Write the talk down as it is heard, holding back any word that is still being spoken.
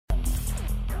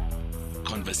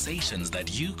Conversations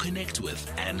that you connect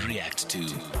with and react to.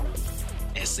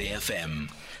 SAFM.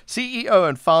 CEO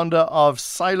and founder of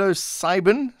Cilo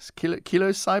Cybin.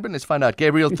 Cilo Cybin? Let's find out.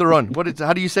 Gabriel Theron.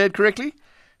 How do you say it correctly?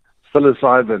 Cilo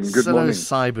Cybin. Good morning.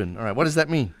 Cilo Cybin. All right. What does that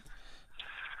mean?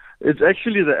 It's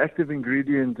actually the active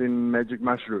ingredient in magic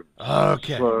mushrooms.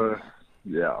 Okay. So,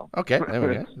 yeah. Okay, there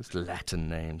we go. It's Latin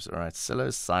names. All right, Cilo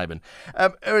Cybin.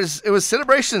 It was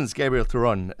celebrations, Gabriel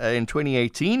Theron, in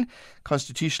 2018.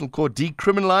 Constitutional Court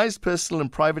decriminalized personal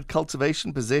and private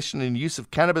cultivation, possession and use of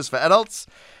cannabis for adults.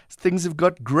 Things have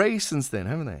got grey since then,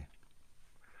 haven't they?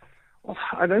 Well,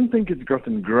 I don't think it's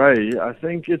gotten grey. I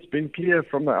think it's been clear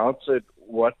from the outset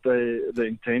what the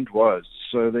intent was.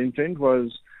 So the intent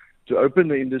was to open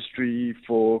the industry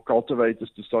for cultivators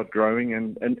to start growing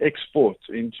and export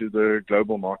into the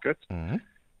global market. Mm-hmm.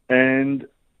 And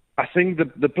I think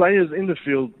the players in the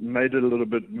field made it a little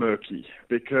bit murky,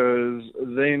 because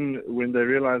then when they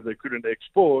realized they couldn't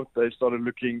export, they started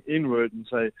looking inward and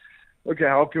say, okay,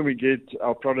 how can we get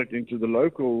our product into the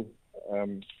local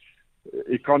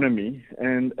economy?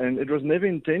 And it was never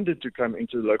intended to come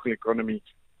into the local economy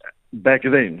back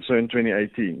then, so in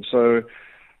 2018. So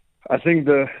I think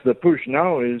the push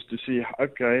now is to see,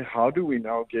 okay, how do we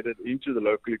now get it into the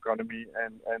local economy,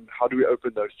 and how do we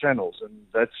open those channels? And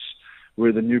that's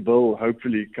where the new bill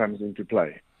hopefully comes into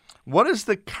play. What is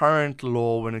the current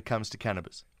law when it comes to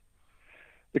cannabis?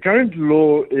 The current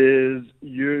law is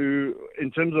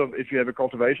in terms of if you have a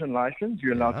cultivation license,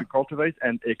 you're allowed to cultivate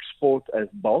and export as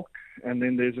bulk. And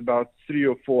then there's about 3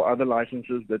 or 4 other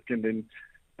licenses that can then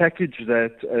package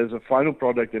that as a final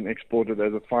product and export it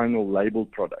as a final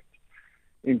labeled product.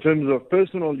 In terms of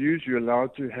personal use, you're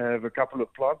allowed to have a couple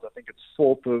of plants. I think it's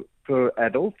 4 per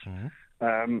adult.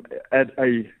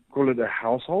 Mm-hmm. Call it a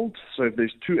household. So if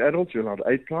there's 2 adults, you're allowed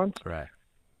 8 plants. Right.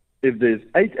 If there's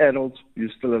 8 adults, you're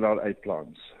still allowed 8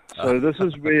 plants. So this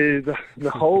is where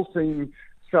the whole thing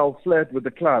fell flat with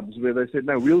the clubs, where they said,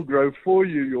 no, we'll grow for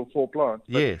you your 4 plants.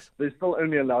 But yes. They're still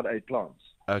only allowed 8 plants.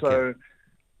 Okay.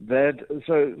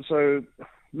 So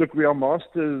look, we are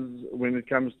masters when it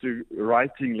comes to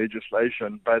writing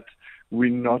legislation, but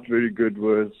we're not very good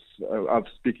with, I'm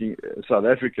speaking South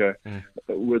Africa,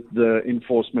 with the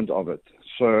enforcement of it.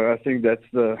 So I think that's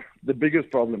the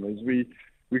biggest problem is we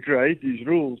create these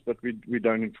rules, but we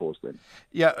don't enforce them.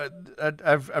 Yeah,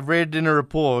 I've read in a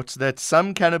report that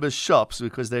some cannabis shops,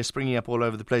 because they're springing up all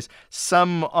over the place,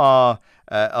 some are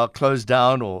closed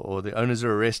down or the owners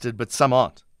are arrested, but some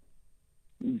aren't.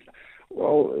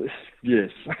 Well,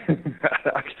 yes.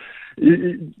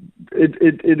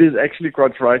 It is actually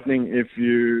quite frightening if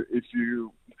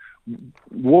you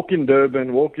walk in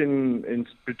Durban, walk in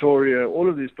Pretoria, all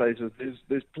of these places.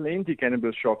 There's plenty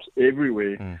cannabis shops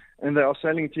everywhere, and they are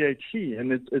selling THC,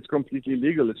 and it's completely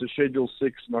legal. It's a Schedule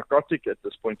 6 narcotic at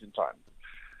this point in time.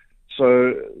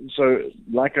 So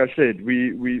like I said,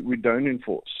 we don't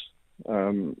enforce.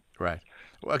 Right.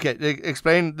 Okay,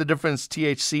 explain the difference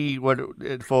THC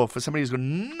for somebody who's got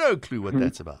no clue what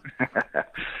that's about.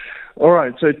 All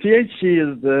right, so THC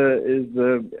is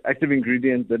the active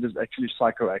ingredient that is actually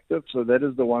psychoactive. So that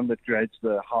is the one that creates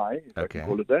the high, if I can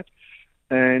call it that.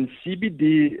 And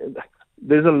CBD,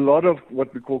 there's a lot of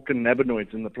what we call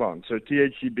cannabinoids in the plant. So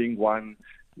THC being one,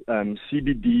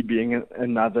 CBD being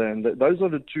another, and those are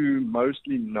the 2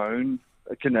 mostly known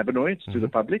cannabinoids to the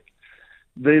public.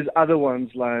 There's other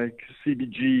ones like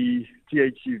CBG,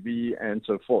 THCV, and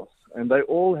so forth. And they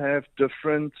all have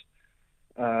different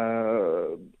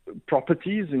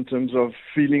properties in terms of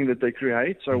feeling that they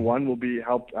create. So one will be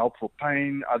help for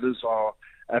pain, others are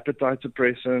appetite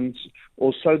suppressants,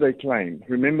 or so they claim.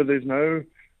 Remember, there's no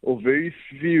or very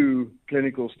few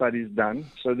clinical studies done,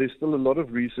 so there's still a lot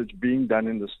of research being done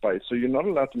in the space. So you're not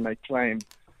allowed to make claims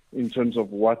in terms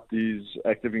of what these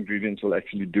active ingredients will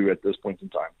actually do at this point in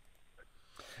time.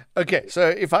 Okay, so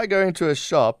if I go into a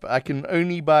shop, I can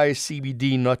only buy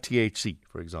CBD, not THC,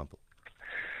 for example.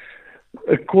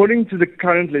 According to the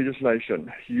current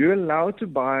legislation, you're allowed to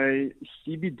buy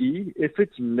CBD if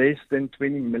it's less than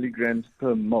 20 milligrams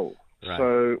per ml,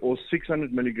 or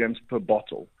 600 milligrams per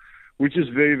bottle, which is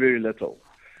very, very little.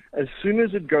 As soon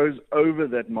as it goes over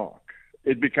that mark,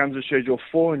 it becomes a Schedule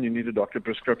 4 and you need a doctor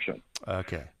prescription.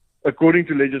 Okay. According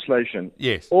to legislation,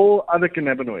 yes. All other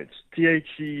cannabinoids,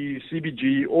 THC,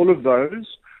 CBG, all of those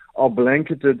are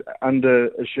blanketed under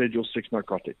a Schedule 6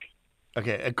 narcotic.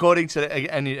 Okay, according to,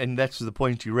 and that's the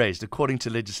point you raised, according to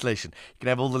legislation. You can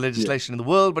have all the legislation in the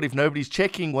world, but if nobody's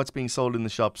checking what's being sold in the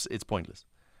shops, it's pointless.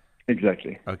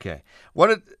 Exactly. Okay.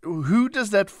 Who does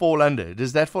that fall under?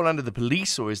 Does that fall under the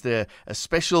police, or is there a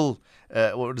special,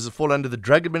 or does it fall under the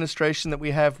drug administration that we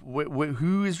have?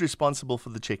 Who is responsible for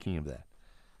the checking of that?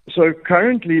 So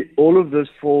currently, all of this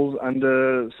falls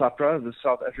under SAPRA, the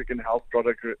South African Health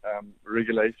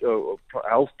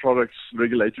Health Products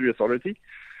Regulatory Authority.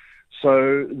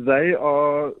 So they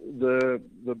are the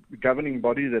governing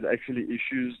body that actually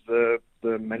issues the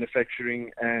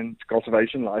manufacturing and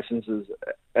cultivation licenses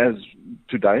as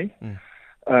today.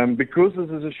 Because this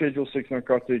is a Schedule 6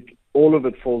 narcotic, all of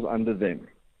it falls under them.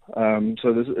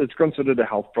 So it's considered a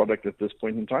health product at this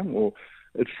point in time, or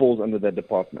it falls under that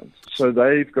department. So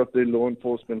they've got the law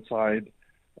enforcement side,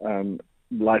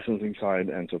 licensing side,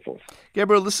 and so forth.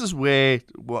 Gabriel, this is why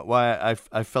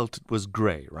I felt it was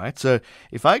grey, right? So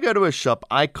if I go to a shop,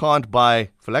 I can't buy,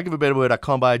 for lack of a better word, I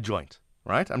can't buy a joint,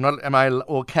 right? Am I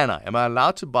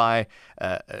allowed to buy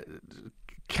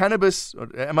cannabis? Or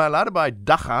am I allowed to buy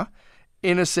dacha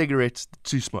in a cigarette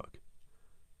to smoke?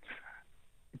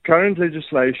 Current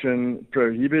legislation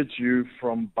prohibits you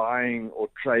from buying or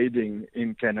trading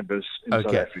in cannabis in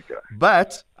South Africa.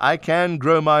 But I can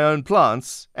grow my own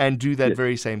plants and do that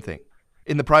very same thing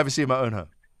in the privacy of my own home.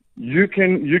 You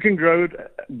can grow it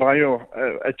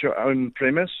at your own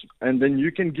premise, and then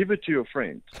you can give it to your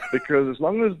friends, because as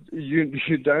long as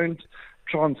you don't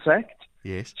transact.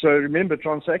 Yes. So remember,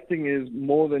 transacting is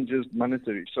more than just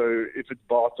monetary. So if it's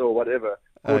barter or whatever,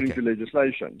 according to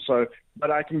legislation. So,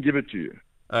 but I can give it to you.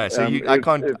 All right, so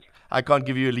I can't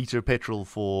give you a liter of petrol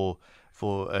for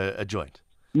a joint.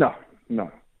 No.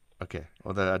 Okay,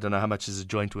 although I don't know how much is a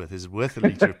joint worth. Is it worth a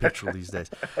liter of petrol these days?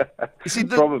 You see,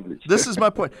 probably. This is my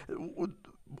point.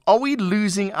 Are we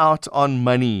losing out on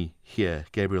money here,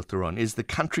 Gabriel Theron? Is the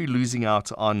country losing out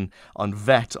on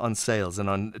VAT on sales and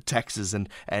on taxes and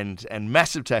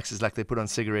massive taxes like they put on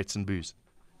cigarettes and booze?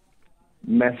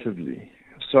 Massively.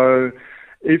 So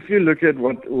if you look at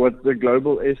what the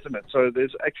global estimate, so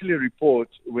there's actually a report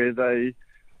where they,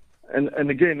 and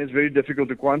again, it's very difficult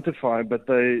to quantify, but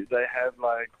they have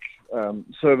like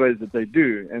surveys that they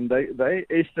do, and they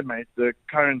estimate the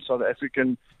current South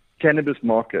African cannabis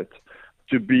market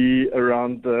to be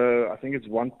around I think it's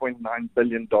 $1.9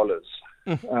 billion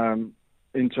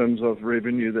in terms of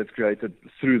revenue that's created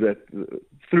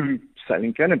through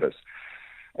selling cannabis.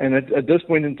 And at this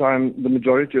point in time, the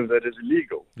majority of that is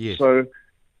illegal. Yes. So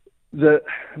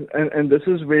and this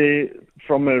is where,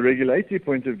 from a regulatory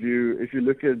point of view, if you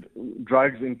look at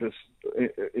drugs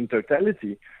in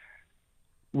totality,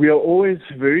 we are always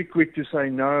very quick to say,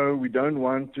 no, we don't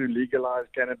want to legalize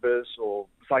cannabis or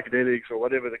psychedelics or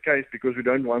whatever the case, because we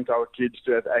don't want our kids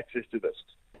to have access to this.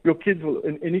 Your kids will,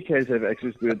 in any case, have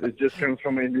access to it. It just comes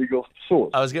from an illegal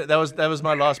source. That was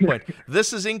my last point.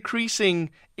 This is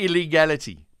increasing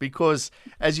illegality because,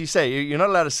 as you say, you're not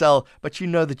allowed to sell, but you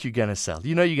know that you're going to sell.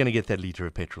 You know you're going to get that liter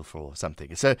of petrol for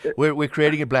something. So we're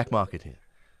creating a black market here.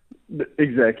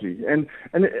 Exactly, and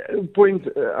a point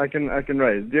I can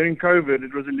raise. During COVID,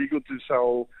 it was illegal to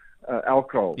sell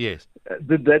alcohol. Yes.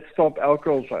 Did that stop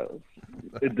alcohol sales?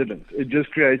 It didn't. It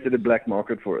just created a black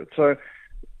market for it. So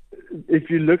if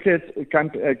you look at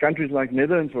countries like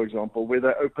Netherlands, for example, where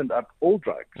they opened up all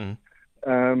drugs,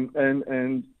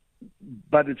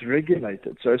 but it's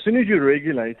regulated. So as soon as you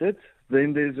regulate it,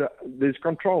 then there's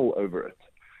control over it.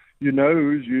 You know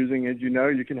who's using it. You know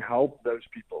you can help those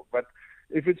people. But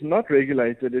if it's not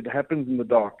regulated, it happens in the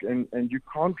dark, and you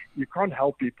can't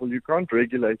help people. You can't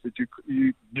regulate it.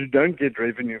 You don't get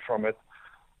revenue from it.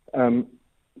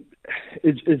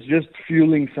 It's just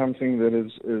fueling something that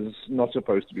is not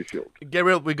supposed to be fueled.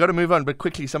 Gabriel, we've got to move on, but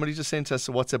quickly, somebody just sent us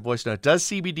a WhatsApp voice note. Does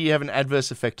CBD have an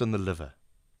adverse effect on the liver?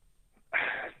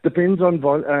 Depends on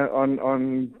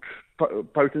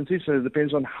potency, so it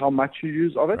depends on how much you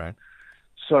use of it. Right.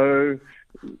 So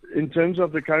in terms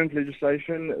of the current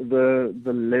legislation,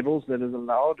 the levels that is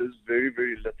allowed is very,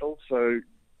 very little. So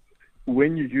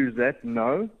when you use that,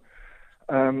 no.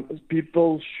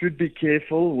 People should be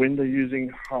careful when they're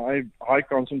using high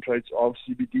concentrates of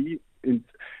CBD.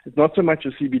 It's not so much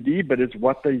a CBD, but it's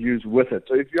what they use with it.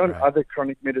 So if you're on other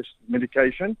chronic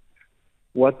medication,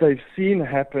 what they've seen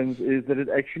happens is that it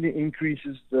actually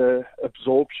increases the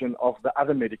absorption of the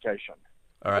other medication.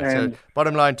 All right. So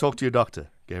bottom line, talk to your doctor,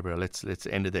 Gabriel. Let's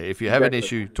end it there. If you have an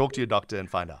issue, talk to your doctor and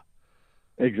find out.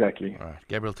 Exactly. All right.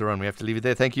 Gabriel Theron, we have to leave it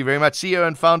there. Thank you very much. CEO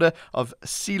and founder of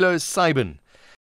Cilo Cybin.